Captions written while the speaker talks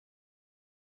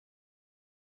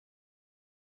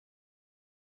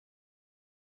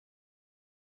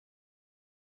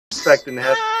expecting to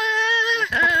have.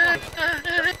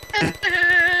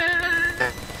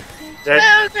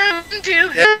 Welcome to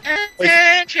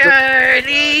heaven,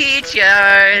 Charlie,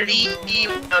 Charlie.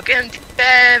 Welcome to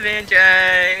heaven,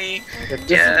 Charlie,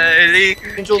 Charlie,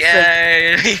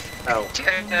 Charlie,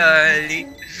 Charlie.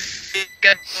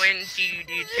 Going to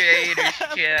the trader's,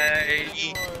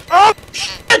 Charlie. Oh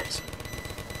shit!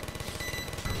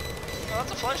 Oh,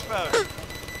 that's a flesh powder.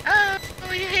 Oh,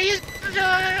 he's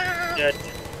Yeah.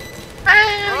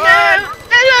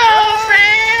 Hello,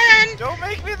 friend. Don't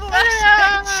make me the last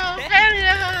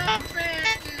Hello,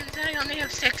 friends. I only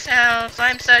have 6 health.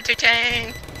 I'm such a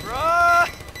tank. Run!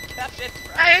 Captain,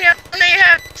 run! I only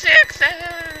have 6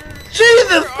 health.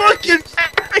 Jesus fucking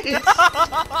Christ!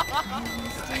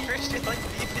 I actually like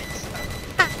beeping sound.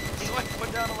 So I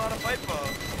put down a lot of pipe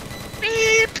bombs.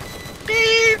 Beep,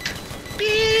 beep,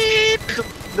 beep.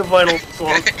 The vinyl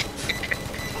song.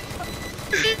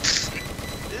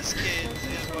 This, kids,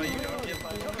 is why you don't get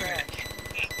my crack.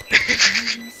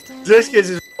 This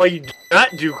is why you do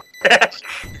not do crack.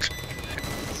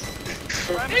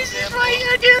 This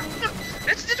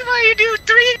is why you do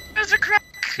 3 hours of crack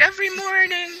every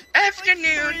morning,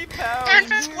 afternoon, 3 pounds.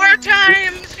 and 4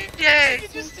 times a day. You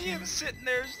just see him sitting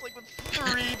there just like with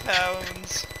 3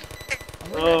 pounds.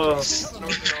 Oh,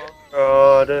 Snorting off.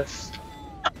 God.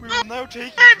 We will now take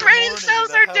you My to the brain morning cells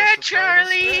of the are House dead, of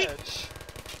Charlie. Final Stretch.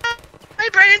 My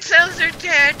brain cells are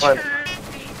dead, Fine.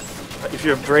 Charlie. If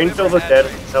your brain cells are dead,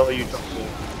 what the hell are you talking?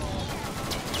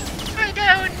 I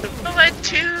don't know what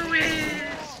 2 is.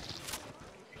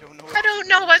 I don't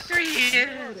know what 3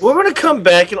 is. We're gonna come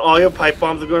back and all your pipe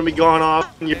bombs are gonna be going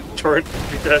off and your turret will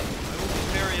be dead. I will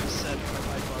be very upset if my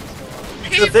pipe bombs go off.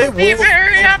 Because they He'd be will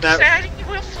very spawn in that- upset. He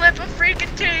will flip a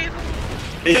freaking table.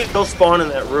 They still spawn in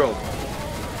that room.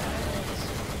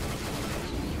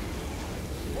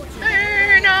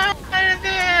 Burn all of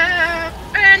them.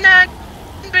 Burn that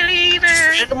believer.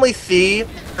 Randomly see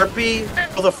Herpy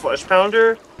kill the flesh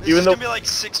pounder, This even is though gonna be like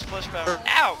 6 flesh powder.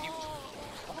 Ow!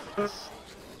 You.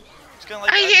 It's gonna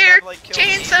like. I I'm hear gonna, like, kill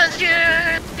chainsaws,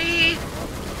 Charlie.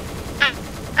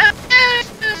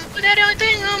 That old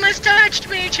thing almost touched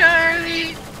me,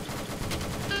 Charlie.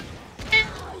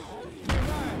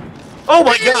 oh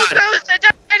my It was god! supposed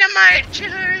to dynamite,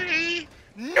 Charlie.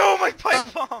 No, my pipe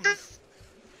bombs!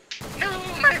 No,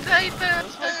 my pipe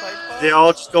Those my pipe bombs? They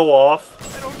all just go off.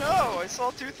 I don't know. I saw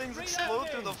 2 things explode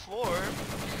through the floor.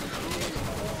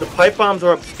 The pipe bombs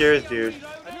are upstairs, dude.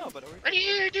 I know, but What are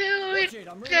you doing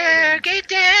there? Get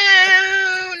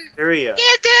down! Area.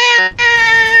 Get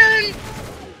down!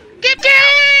 Get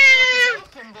down!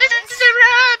 This is a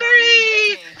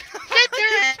robbery! Get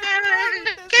down!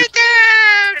 Get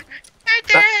down! Get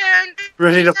down!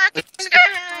 Ready to. Get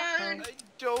down! I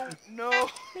don't know.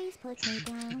 Please put me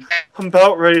down. I'm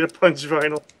about ready to punch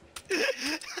vinyl.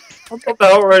 I'm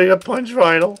about ready to punch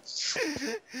vinyl.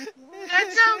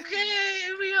 That's okay.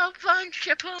 We all punch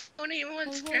a pony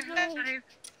once in our life.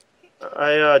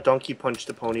 I donkey punched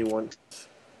a pony once.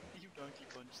 You donkey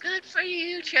punch. Good for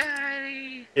you,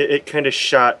 Charlie. It kind of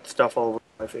shot stuff all over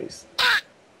my face.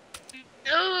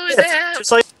 Oh, Yes, that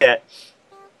just like that.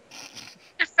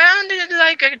 it sounded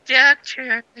like a duck,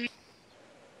 Charlie.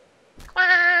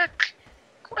 Quack,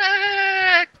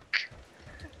 quack,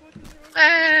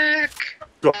 quack.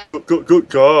 Good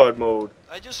God mode.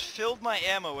 I just filled my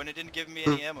ammo and it didn't give me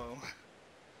any ammo.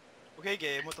 Okay,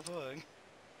 game, what the fuck?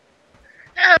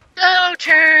 Hello,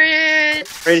 turret.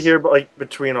 Right here, but like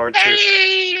between our two.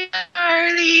 Hey,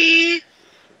 Charlie.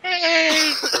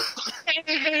 Hey, hey,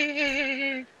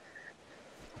 hey.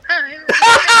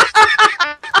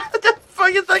 The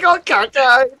fucking thing all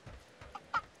cockeyed.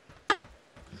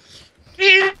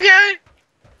 You got.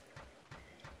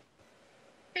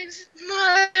 His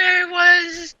mother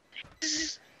was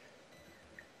his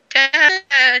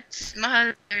dad's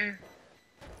mother.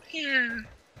 Yeah.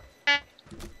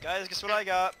 Guys, guess what I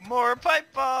got? More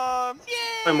pipe bombs! Yay!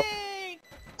 I'm- More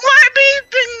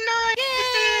beeping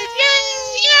noises! Yay!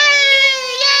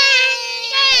 Yay!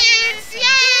 Yay!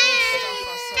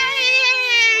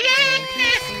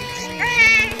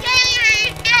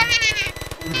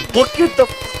 Look at the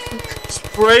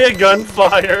spray of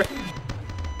gunfire.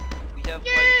 We have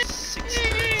like 6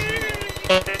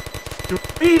 Do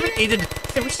we even need to?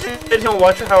 We should sit here and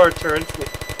watch how our turns.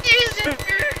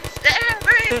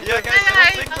 Yeah, guys, I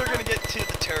don't think we're gonna get to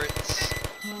the turrets.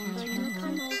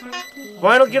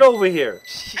 Vinyl, get over here.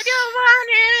 I don't want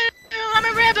to. I'm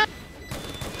a rebel.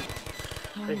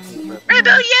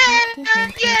 Rebel, yeah, yeah,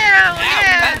 Ow,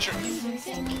 yeah. Patrick!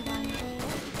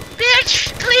 Bitch,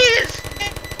 please.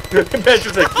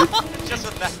 Patrick's like, Just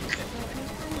with that.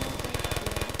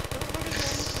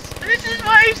 This is his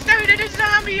wife started a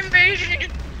zombie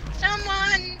invasion.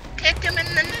 Someone kicked him in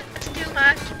the nuts too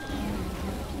much.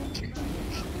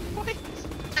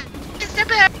 It's the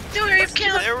best story of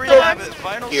killing. There we have it.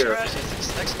 Final Here. scratch is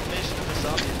the exclamation of a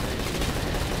zombie invasion.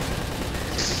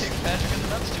 You kicked Patrick in the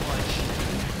nuts too much.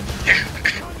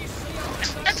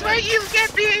 That's what you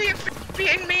get being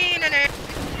mean in it.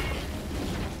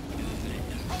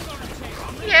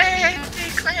 Yay, be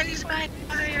cleansed by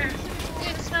fire.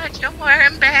 It's such a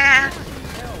warm bath.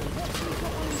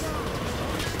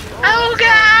 Oh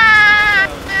god!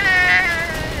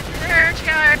 They're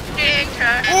charging.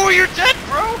 Oh, you're dead,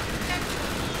 bro!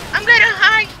 I'm gonna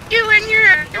hide you in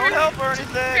your... Don't help or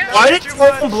anything. Why did your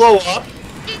phone blow up?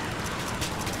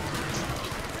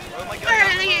 Oh my god.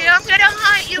 Charlie, I'm gonna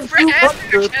haunt you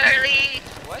forever, Charlie.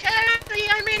 What? Charlie,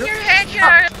 I'm in your head,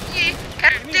 Charlie.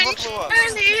 Captain what blew up?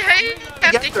 Charlie, hey,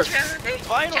 Captain Together. Charlie.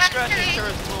 Final scratch's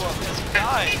turret blew up because he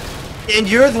died. And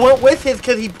yours went with his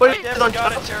because he put I it never on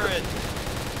got top. a turret.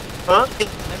 Huh?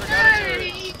 Never got a turret.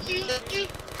 Charlie.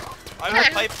 I was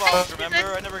pipe bombs,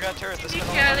 remember? I never got turrets. This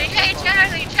Charlie, hey,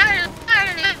 Charlie, Charlie,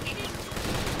 Charlie.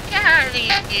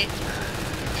 Charlie.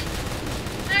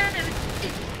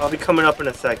 I'll be coming up in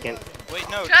a second. Wait,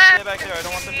 no, stay back there. I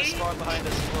don't want them to spawn behind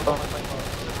us and blow up my pipe bombs.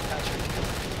 Patrick.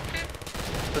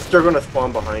 They're gonna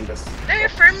spawn behind us. They're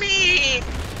for me.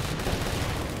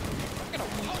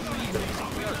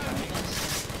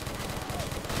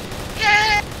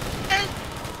 Yeah.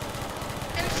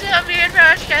 In Soviet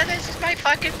Russia, this is my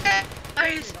fucking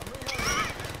place.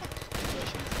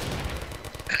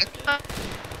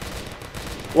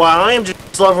 Wow, I am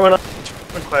just love running up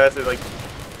in classes like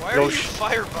Why are no you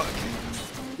firebug?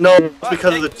 no it's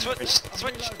because of the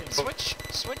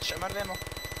Switch. I'm out of ammo.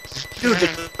 dude.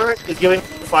 The turret is giving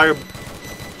fire,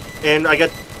 and I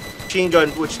got machine gun,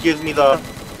 which gives me the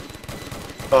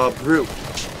brute.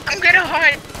 I'm gonna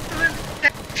hide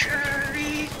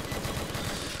Charlie.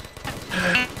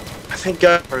 I think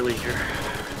God Charlie here.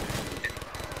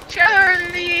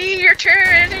 Charlie, your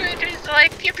turret is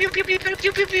like pew pew pew pew pew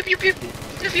pew pew pew pew pew.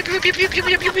 I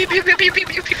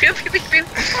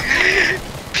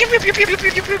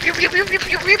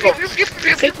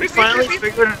think we finally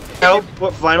figured out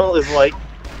what Vinyl is like.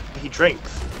 He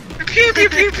drinks. I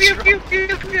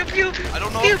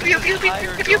don't know if this is high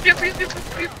or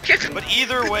but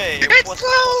either way, It's what's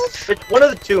close! It's one of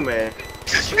the two, man.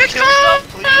 Should we kill stuff,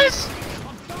 please?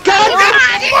 God,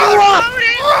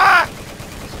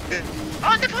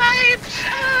 On the pipes!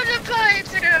 On the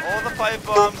pipes! All the pipe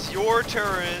bombs, your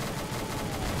turret.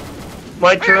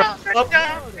 my turn up.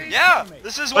 Yeah,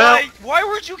 this is why. Why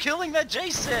weren't you killing that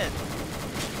Jason?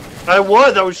 I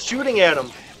was shooting at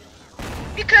him.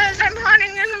 Because I'm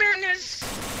hunting him in his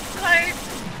life.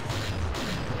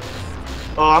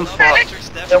 Oh, I'm Oh, fucked. Patrick's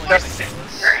definitely gonna kill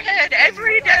us. Your head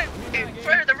every day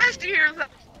for the rest of your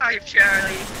life,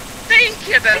 Charlie. Think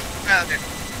about it.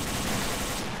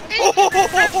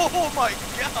 Oh my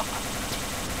god!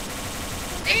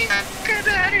 Think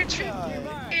about it,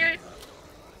 Charlie.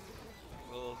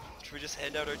 Well, should we just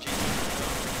hand out our G?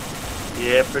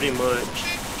 Yeah, pretty much.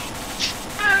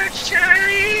 Charge,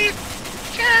 Charlie!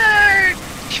 Charge!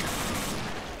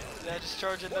 Yeah, just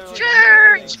charge it there.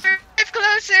 Charge! Drive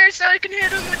closer so I can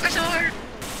hit him with my sword.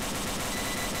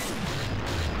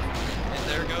 And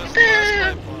there goes the last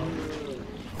pipe bomb.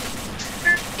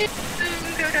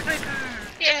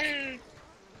 Yay!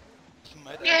 He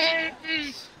might Yay!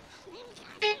 actually-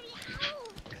 I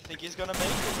think he's gonna make it.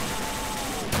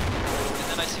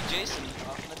 And then I see Jason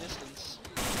off in the distance.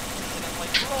 And I'm like,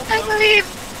 oh, I no. believe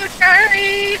you,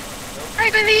 Charlie! I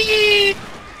believe!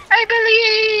 I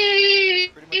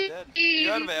believe! Pretty much dead.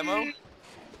 You out of ammo?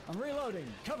 I'm reloading.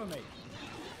 Cover me.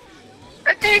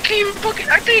 I think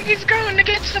he's going to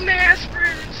get some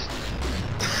aspirins.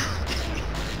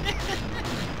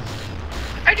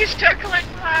 I just took like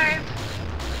 5.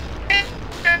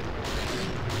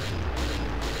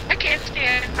 I can't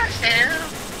stand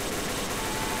myself.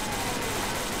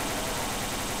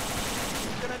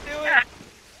 He's gonna do it!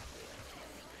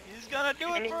 He's gonna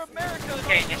do it for America!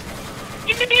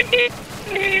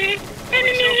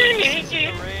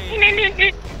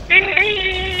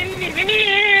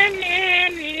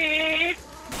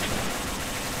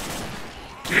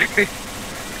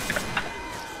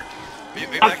 Are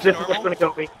you back to This is what's normal? gonna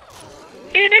kill me.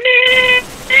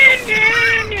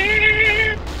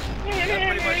 That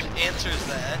pretty much answers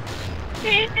that.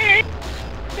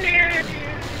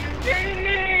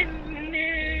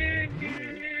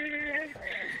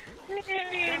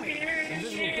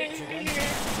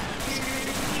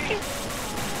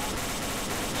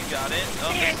 You got it.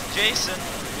 Oh, it's Jason.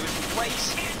 Who's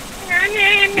place?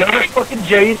 Another fucking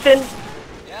Jason?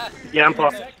 Yeah. Yeah, I'm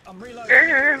pumped. I'm reloading.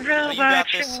 No, you got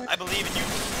this. I believe in you.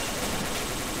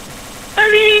 I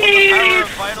The power mean, of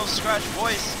Vinyl Scratch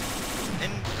voice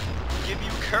and give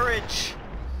you courage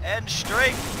and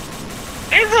strength.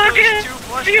 I will give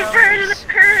you further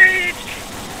courage.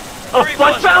 Oh, Three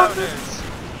flush pounders.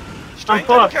 pounders! Strength I'm and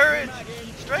fucked. courage.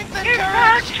 Strength and You're courage.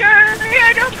 not Charlie.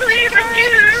 I don't believe in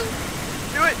you.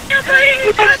 Do it. I don't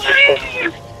believe. I don't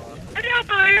believe. I don't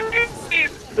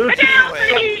believe. I don't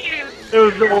believe. It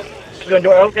was the gonna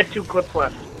do. I don't get 2 clips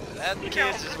left. That,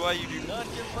 kids, is why you do not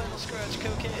give Final Scratch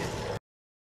cocaine.